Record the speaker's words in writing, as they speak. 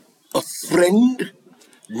A friend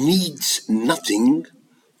needs nothing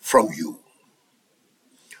from you.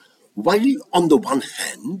 While on the one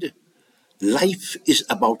hand, life is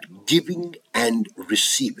about giving and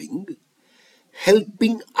receiving,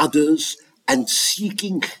 helping others and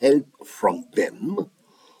seeking help from them,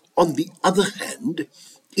 on the other hand,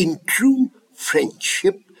 in true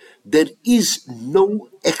friendship, there is no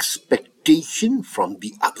expectation from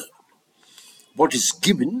the other. What is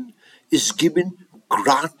given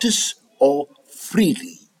gratis or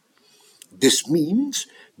freely. This means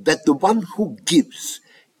that the one who gives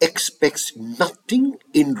expects nothing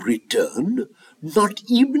in return, not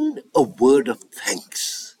even a word of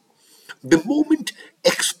thanks. The moment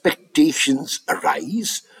expectations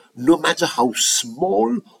arise, no matter how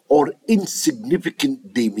small or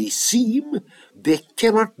insignificant they may seem, they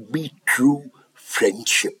cannot be true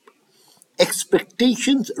friendship.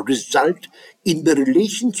 Expectations result in the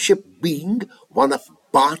relationship being one of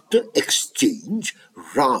barter exchange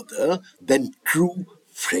rather than true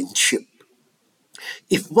friendship.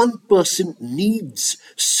 If one person needs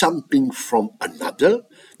something from another,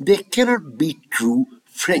 there cannot be true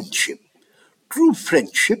friendship. True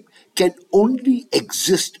friendship can only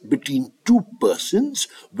exist between two persons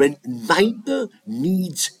when neither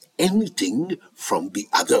needs anything from the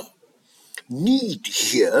other. Need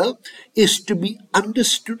here is to be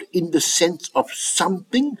understood in the sense of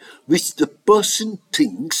something which the person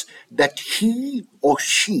thinks that he or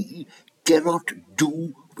she cannot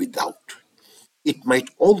do without. It might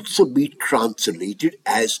also be translated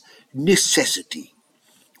as necessity.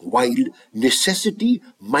 While necessity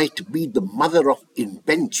might be the mother of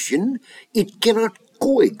invention, it cannot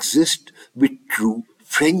coexist with true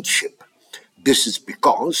friendship. This is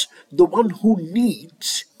because the one who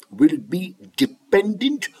needs will be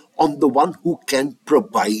dependent on the one who can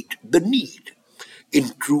provide the need.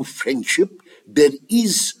 In true friendship, there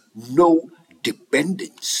is no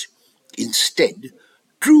dependence. Instead,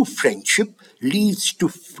 true friendship leads to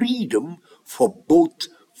freedom for both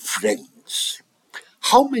friends.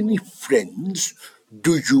 How many friends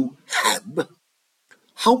do you have?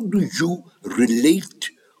 How do you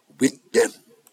relate with them?